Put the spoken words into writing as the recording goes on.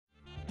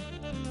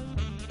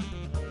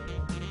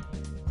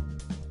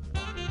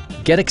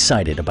Get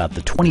excited about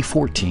the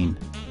 2014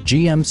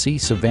 GMC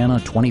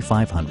Savana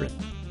 2500.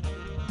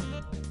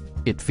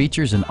 It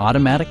features an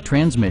automatic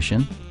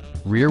transmission,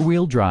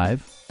 rear-wheel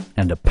drive,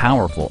 and a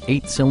powerful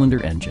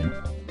 8-cylinder engine.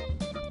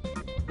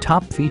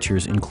 Top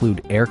features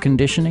include air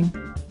conditioning,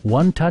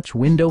 one-touch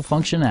window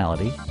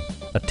functionality,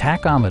 a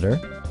tachometer,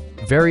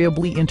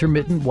 variably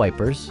intermittent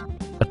wipers,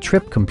 a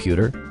trip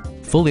computer,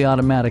 fully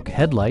automatic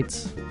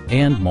headlights,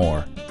 and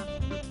more.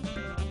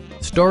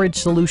 Storage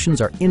solutions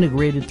are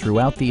integrated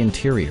throughout the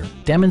interior,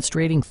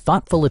 demonstrating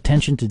thoughtful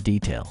attention to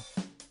detail.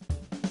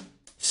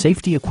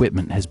 Safety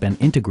equipment has been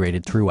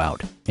integrated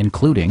throughout,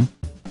 including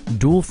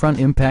dual front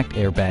impact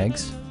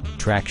airbags,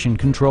 traction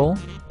control,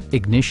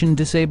 ignition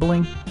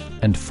disabling,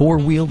 and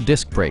 4-wheel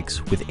disc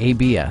brakes with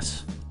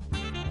ABS.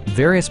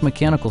 Various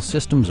mechanical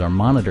systems are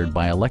monitored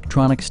by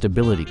electronic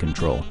stability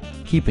control,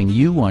 keeping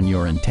you on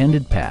your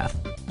intended path.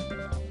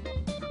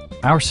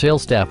 Our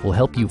sales staff will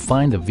help you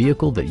find the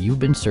vehicle that you've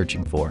been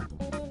searching for.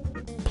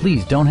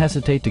 Please don't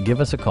hesitate to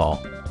give us a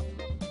call.